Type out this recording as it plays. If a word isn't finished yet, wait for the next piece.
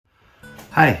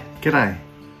Hey, g'day.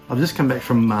 I've just come back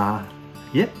from,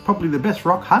 probably the best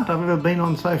rock hunt I've ever been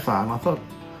on so far, and I thought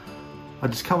I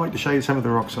just can't wait to show you some of the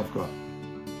rocks I've got.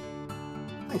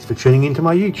 Thanks for tuning into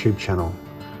my YouTube channel.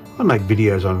 I make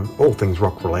videos on all things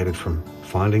rock related, from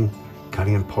finding,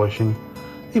 cutting and polishing,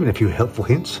 even a few helpful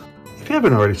hints. If you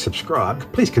haven't already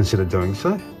subscribed, please consider doing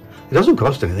so. It doesn't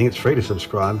cost anything, it's free to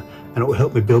subscribe, and it will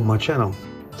help me build my channel.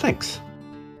 Thanks.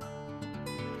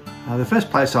 The first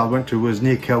place I went to was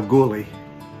near Kalgoorlie.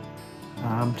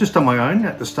 Just on my own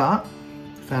at the start.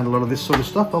 Found a lot of this sort of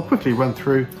stuff. I'll quickly run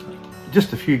through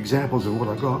just a few examples of what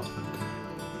I got.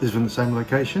 This is from the same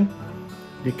location,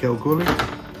 near Kalgoorlie.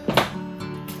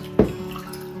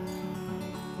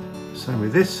 Same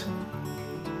with this.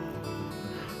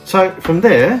 So from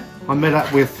there, I met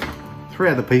up with 3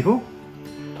 other people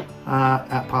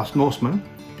out past Norseman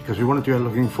because we wanted to go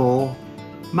looking for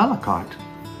malachite.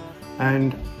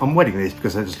 And I'm wetting these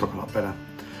because they just look a lot better.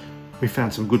 We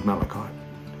found some good malachite.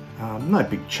 No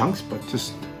big chunks, but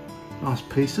just nice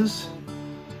pieces.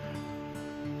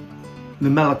 The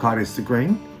malachite is the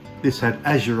green. This had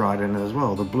azurite in it as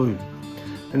well, the blue.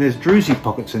 And there's druzy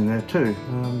pockets in there too.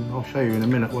 I'll show you in a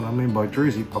minute what I mean by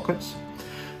druzy pockets.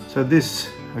 So this,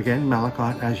 again,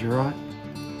 malachite, azurite.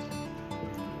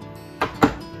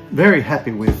 Very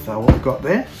happy with what we've got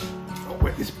there. I'll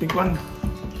wet this big one.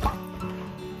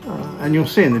 And you'll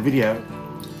see in the video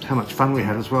how much fun we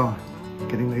had as well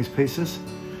getting these pieces.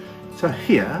 So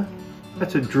here,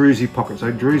 that's a druzy pocket.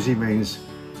 So druzy means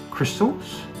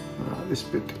crystals, this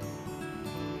bit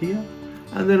here,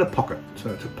 and then a pocket. So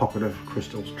it's a pocket of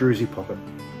crystals, druzy pocket.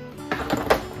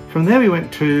 From there we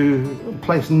went to a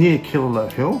place near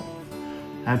Killaloe Hill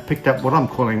and picked up what I'm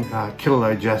calling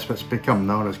Killaloe jasper. It's become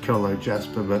known as Killaloe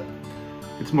jasper, but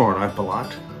it's more an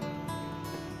opalite.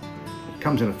 It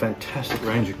comes in a fantastic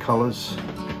range of colours.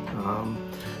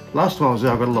 Last time I was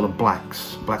there I got a lot of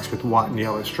blacks with white and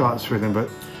yellow stripes through them, but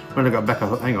when I got back I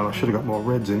thought, hang on, I should have got more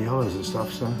reds and yellows and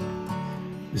stuff, so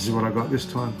this is what I got this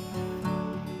time.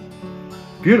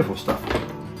 Beautiful stuff.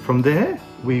 From there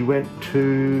we went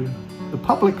to the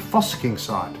public fossicking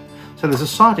site. So there's a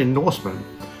site in Norseman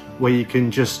where you can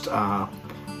just go,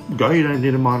 you don't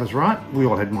need a miner's right. We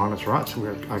all had miner's rights, so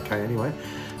we're okay anyway.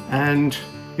 And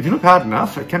if you look hard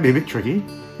enough, it can be a bit tricky,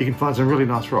 you can find some really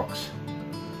nice rocks.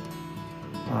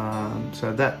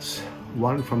 So that's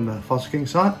one from the fossicking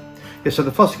site. Yeah, so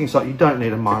the fossicking site, you don't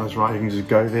need a miner's right, you can just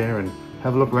go there and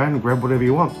have a look around and grab whatever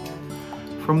you want.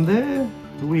 From there,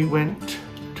 we went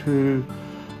to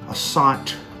a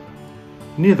site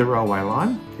near the railway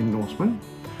line in Norseman,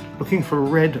 looking for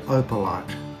red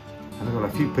opalite. And I've got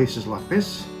a few pieces like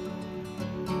this.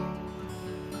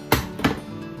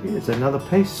 Here's another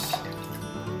piece.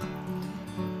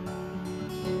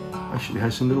 Actually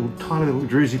has some little tiny little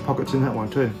druzy pockets in that one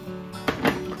too.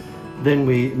 Then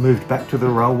we moved back to the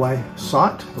railway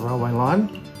site, the railway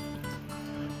line.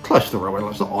 Close to the railway line,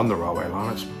 it's not on the railway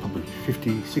line, it's probably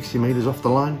 50, 60 metres off the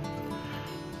line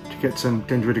to get some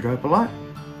dendritic opalite.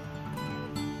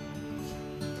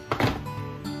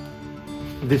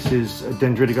 This is a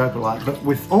dendritic opalite, but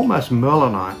with almost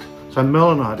merlinite. So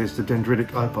merlinite is the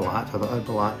dendritic opalite, so the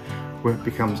opalite where it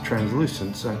becomes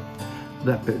translucent. So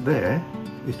that bit there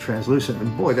is translucent,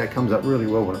 and boy, that comes up really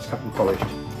well when it's cut and polished.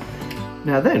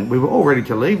 Now then, we were all ready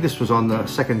to leave. This was on the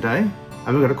second day,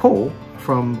 and we got a call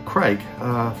from Craig,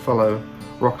 a fellow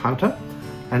rock hunter,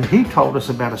 and he told us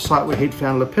about a site where he'd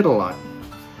found lepidolite.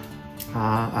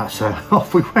 So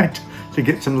off we went to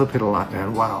get some lepidolite,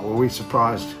 and wow, were we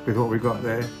surprised with what we got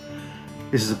there.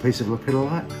 This is a piece of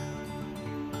lepidolite.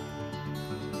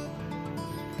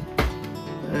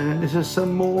 And this is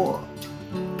some more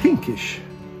pinkish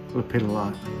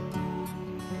lepidolite.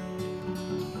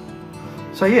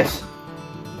 So yes,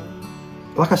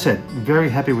 like I said, very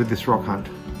happy with this rock hunt.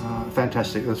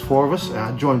 Fantastic. There's 4 of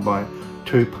us, joined by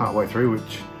 2 partway through,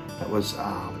 which that was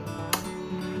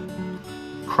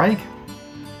Craig.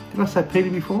 Did I say Peter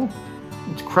before?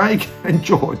 It's Craig and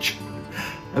George.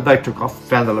 And they took off,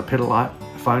 found the lepidolite,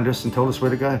 phoned us and told us where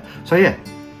to go. So yeah,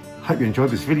 hope you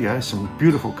enjoyed this video. Some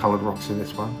beautiful coloured rocks in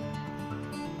this one.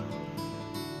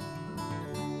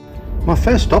 My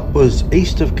first stop was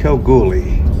east of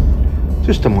Kalgoorlie,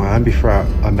 just on my own before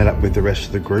I met up with the rest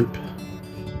of the group.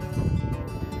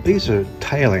 These are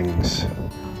tailings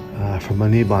from a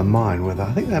nearby mine where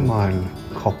I think they mine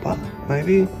copper,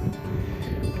 maybe,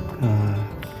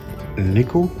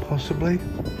 nickel possibly.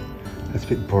 That's a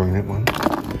bit boring, that one.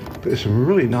 But there's some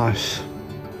really nice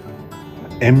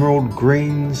emerald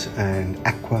greens and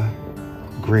aqua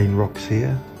green rocks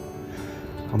here.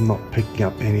 I'm not picking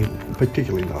up any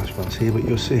particularly nice ones here, but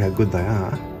you'll see how good they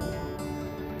are.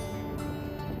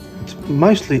 It's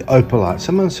mostly opalite.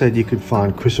 Someone said you could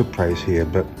find chrysoprase here,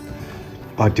 but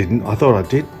I didn't. I thought I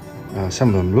did. Some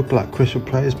of them look like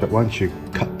chrysoprase, but once you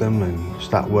cut them and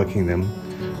start working them,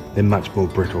 they're much more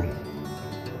brittle.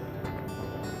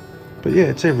 But yeah,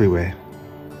 it's everywhere.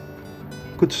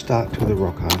 Good start to the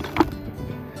rock hunt.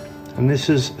 And this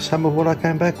is some of what I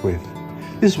came back with.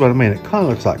 This is what I mean. It kind of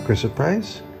looks like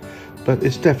chrysoprase, but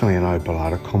it's definitely an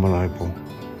opalite, a common opal.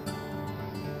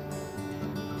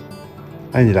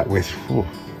 I ended up with a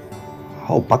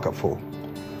whole bucket full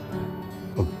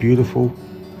of beautiful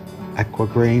aqua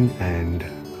green and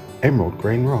emerald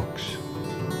green rocks.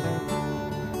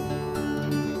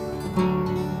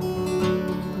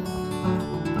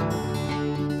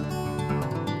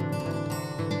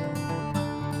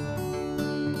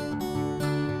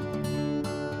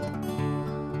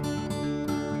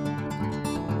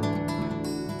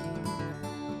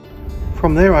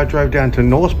 From there I drove down to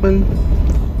Norseman,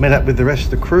 met up with the rest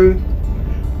of the crew,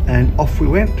 and off we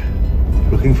went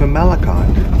looking for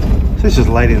malachite. So this is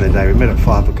late in the day. We met at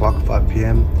 5 o'clock, 5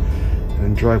 p.m, and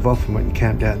then drove off and went and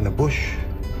camped out in the bush.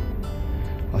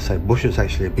 I say bush, it's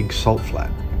actually a big salt flat.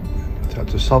 So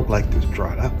it's a salt lake that's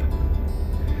dried up.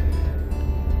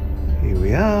 Here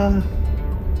we are,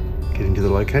 getting to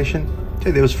the location. See,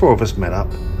 there was 4 of us met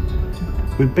up.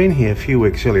 We'd been here a few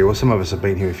weeks earlier, or some of us have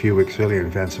been here a few weeks earlier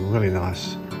and found some really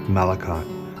nice malachite.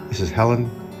 This is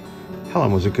Helen.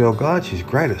 Helen was a girl guide. She's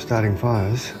great at starting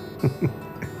fires.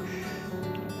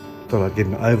 Thought I'd get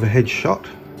an overhead shot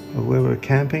of where we're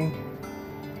camping.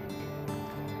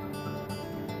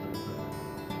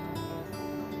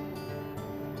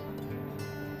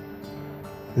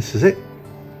 This is it.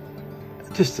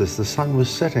 Just as the sun was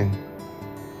setting.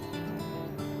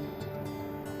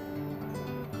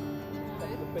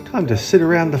 Time to sit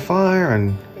around the fire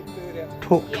and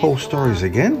talk tall stories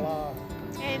again.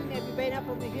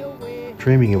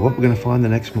 Dreaming of what we're going to find the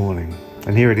next morning.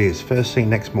 And here it is, first thing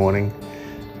next morning.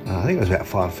 I think it was about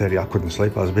 5:30. I couldn't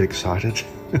sleep. I was a bit excited.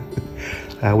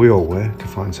 We all were, to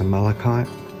find some malachite.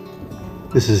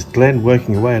 This is Glenn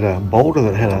working away at a boulder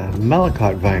that had a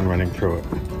malachite vein running through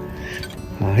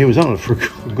it. He was on it for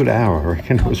a good hour, I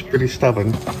reckon. It was pretty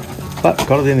stubborn, but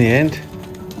got it in the end.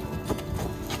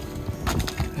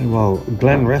 And while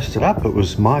Glenn rested up, it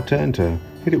was my turn to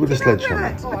hit it with a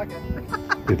sledgehammer.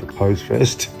 Did the pose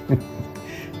first.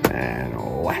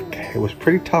 And whack. It was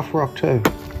pretty tough rock too.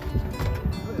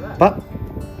 But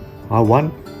I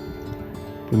won.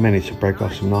 We managed to break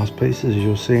off some nice pieces, as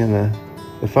you'll see in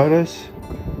the photos.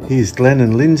 Here's Glenn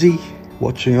and Lindsay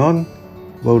watching on.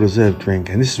 Well-deserved drink.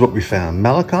 And this is what we found.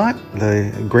 Malachite,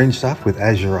 the green stuff, with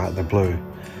azurite, the blue.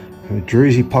 And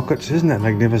druzy pockets, isn't that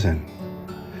magnificent?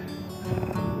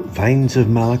 Veins of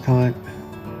malachite.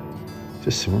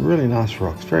 Just some really nice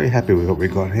rocks. Very happy with what we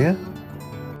got here.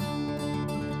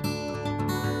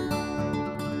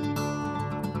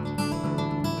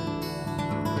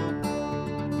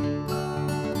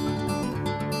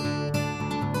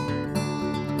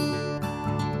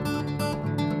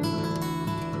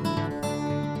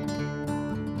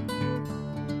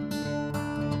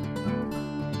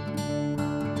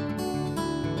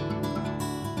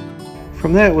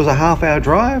 From there it was a half-hour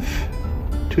drive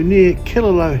to near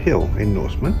Killaloe Hill in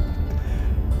Norseman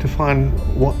to find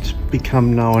what's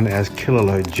become known as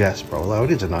Killaloe jasper, although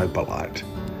it is an opalite.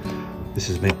 This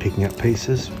is me picking up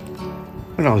pieces.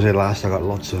 When I was there last I got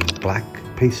lots of black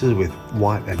pieces with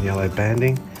white and yellow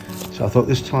banding, so I thought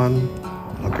this time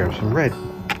I'll grab some red.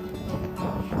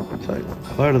 So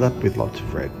I loaded up with lots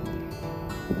of red.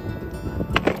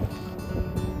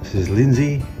 This is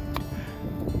Lindsay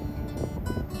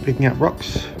picking up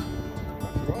rocks.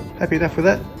 Happy enough with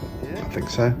that? Yeah. I think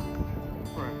so.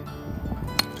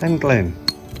 And Glenn.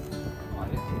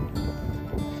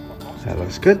 That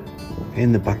looks good.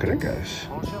 In the bucket it goes.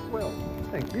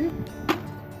 Thank you.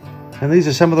 And these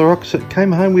are some of the rocks that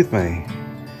came home with me.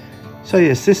 So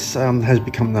yes, this has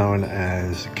become known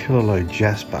as Killaloe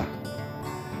jasper.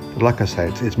 But like I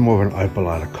say, it's more of an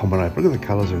opalite, a common opal. Look at the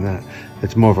colours in that.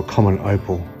 It's more of a common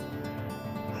opal.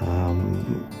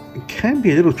 It can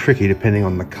be a little tricky depending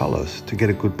on the colours to get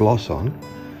a good gloss on,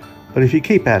 but if you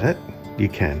keep at it, you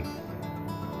can.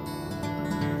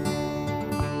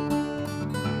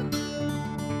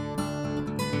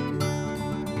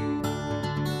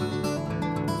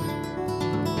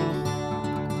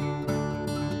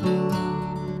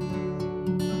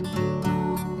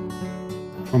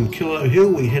 From Killaloe Hill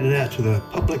we headed out to the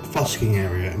public fosking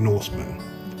area at Norseman,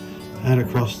 out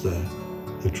across the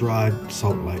dried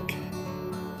salt lake.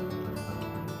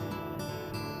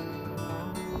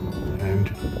 And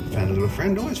found a little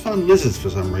friend. Always found lizards for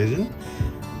some reason.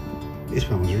 This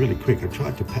one was really quick. I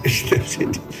tried to paste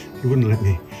it, he wouldn't let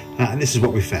me. And this is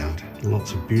what we found.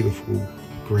 Lots of beautiful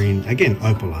green, again,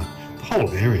 opalite. The whole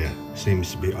area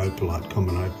seems to be opalite,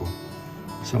 common opal.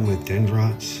 Some with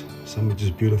dendrites, some with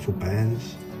just beautiful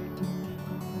bands.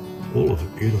 All of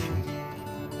it beautiful.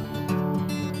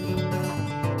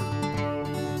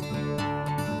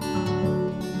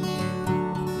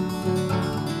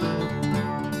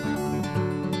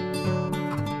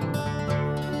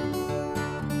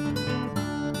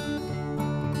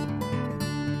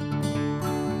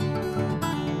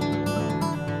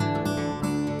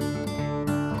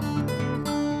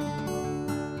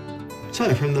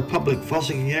 So from the public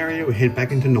fossicking area, we head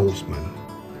back into Norseman.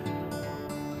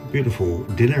 Beautiful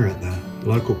dinner at the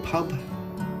local pub,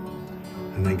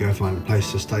 and then go find a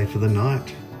place to stay for the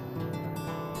night.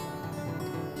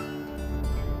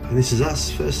 And this is us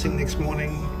first thing next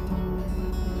morning,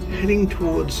 heading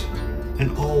towards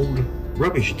an old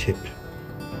rubbish tip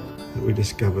that we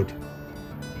discovered.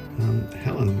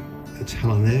 It's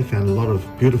Helen there, found a lot of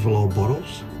beautiful old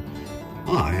bottles.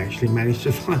 I actually managed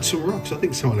to find some rocks. I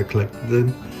think someone had collected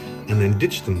them and then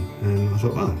ditched them. And I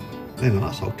thought, oh, they're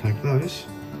nice, I'll take those.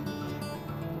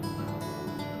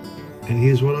 And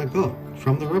here's what I got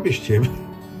from the rubbish tip.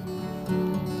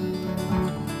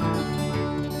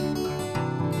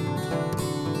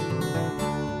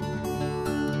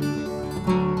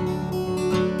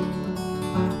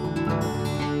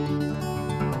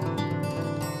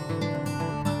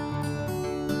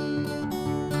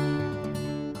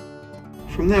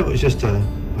 From there it was just a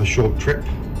short trip,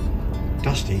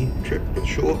 dusty trip but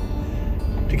short,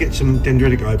 to get some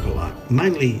dendritic opalite,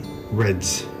 mainly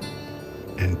reds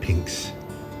and pinks.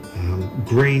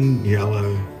 Green,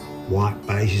 yellow, white,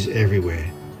 beiges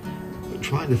everywhere. But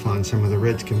trying to find some of the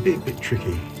reds can be a bit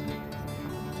tricky.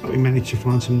 But we managed to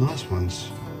find some nice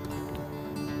ones.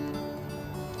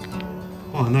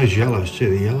 Oh, and those yellows too,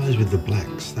 the yellows with the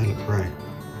blacks, they look great.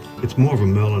 It's more of a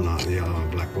merlinite, the yellow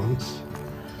and black ones.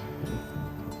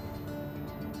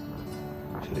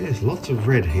 There's lots of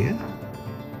red here.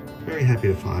 Very happy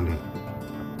to find it.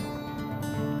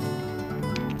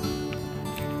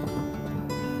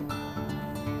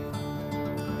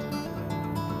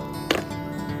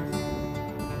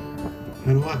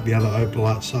 And like the other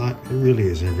opalite site, it really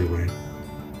is everywhere.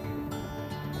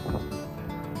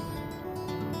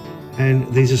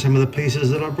 And these are some of the pieces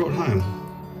that I brought home.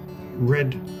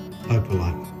 Red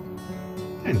opalite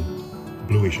and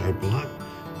bluish opalite.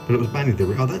 But it was mainly the,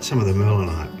 oh, that's some of the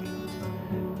merlinite.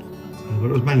 But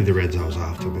it was mainly the reds I was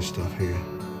after, this stuff here.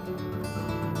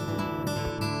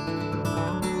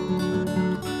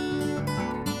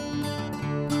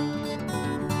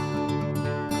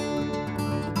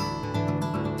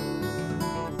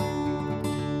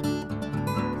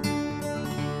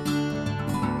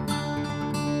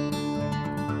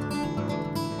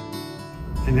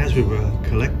 And as we were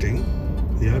collecting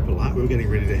the opalite, we were getting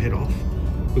ready to head off.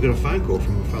 We got a phone call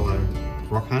from a fellow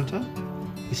rock hunter.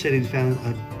 He said he'd found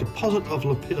a deposit of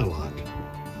lepidolite.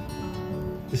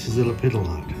 This is the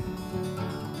lepidolite.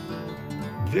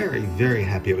 Very, very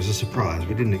happy. It was a surprise.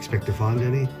 We didn't expect to find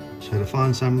any. So to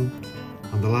find some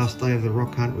on the last day of the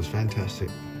rock hunt was fantastic.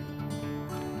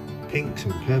 Pinks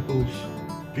and purples,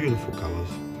 beautiful colours.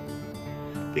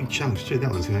 Big chunks too.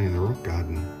 That one's going in the rock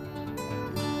garden.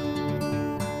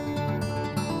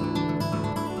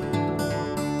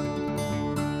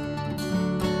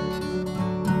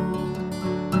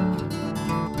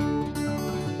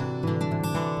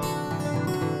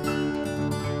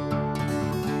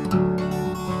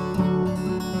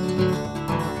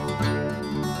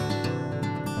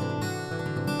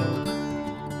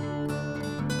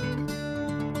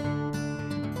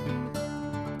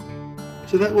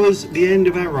 So that was the end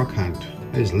of our rock hunt.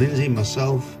 There's Lindsay,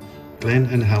 myself, Glenn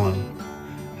and Helen.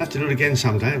 Have to do it again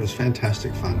someday, it was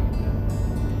fantastic fun.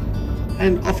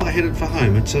 And off I headed for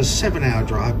home. It's a 7-hour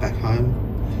drive back home.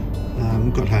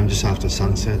 Got home just after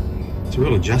sunset. It's a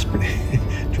real adjustment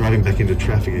driving back into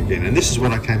traffic again. And this is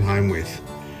what I came home with.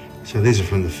 So these are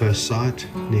from the first site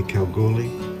near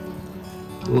Kalgoorlie.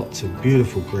 Lots of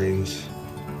beautiful greens.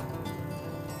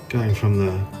 Going from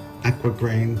the aqua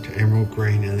green to emerald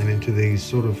green and then into these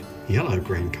sort of yellow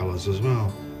green colours as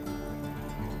well.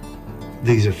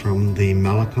 These are from the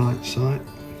malachite site.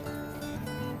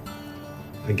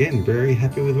 Again, very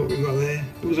happy with what we got there.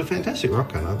 It was a fantastic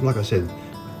rock hunt. Like I said,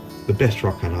 the best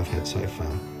rock hunt I've had so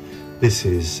far. This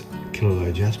is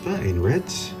Killaloe jasper in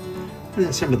reds, and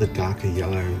then some of the darker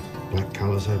yellow black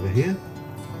colours over here.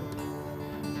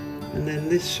 And then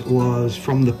this was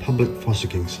from the public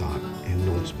fossicking site in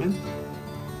Norseman.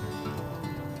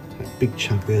 That big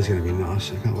chunk there is going to be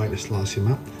nice. I can't wait to slice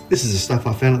him up. This is the stuff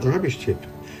I found at the rubbish tip.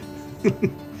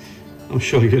 I'm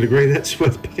sure you'd agree that's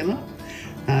worth picking up.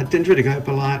 Dendritic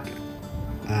opalite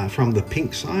from the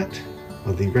pink site,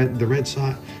 or the red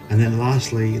site, and then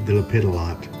lastly the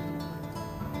lepidolite.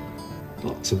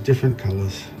 Lots of different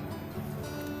colours.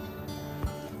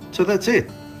 So that's it.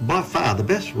 By far the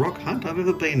best rock hunt I've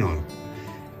ever been on.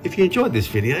 If you enjoyed this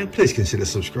video, please consider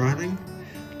subscribing.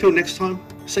 Till next time,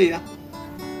 see ya.